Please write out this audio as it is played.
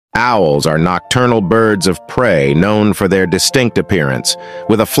Owls are nocturnal birds of prey known for their distinct appearance,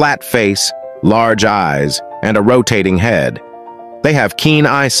 with a flat face, large eyes, and a rotating head. They have keen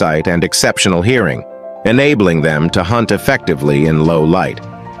eyesight and exceptional hearing, enabling them to hunt effectively in low light.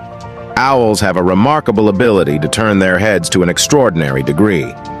 Owls have a remarkable ability to turn their heads to an extraordinary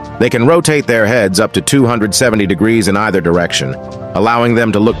degree. They can rotate their heads up to 270 degrees in either direction, allowing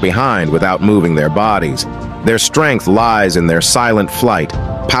them to look behind without moving their bodies. Their strength lies in their silent flight,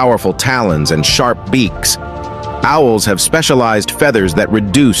 powerful talons, and sharp beaks. Owls have specialized feathers that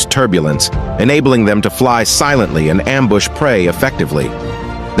reduce turbulence, enabling them to fly silently and ambush prey effectively.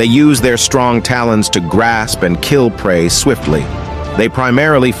 They use their strong talons to grasp and kill prey swiftly. They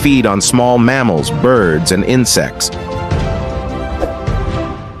primarily feed on small mammals, birds, and insects,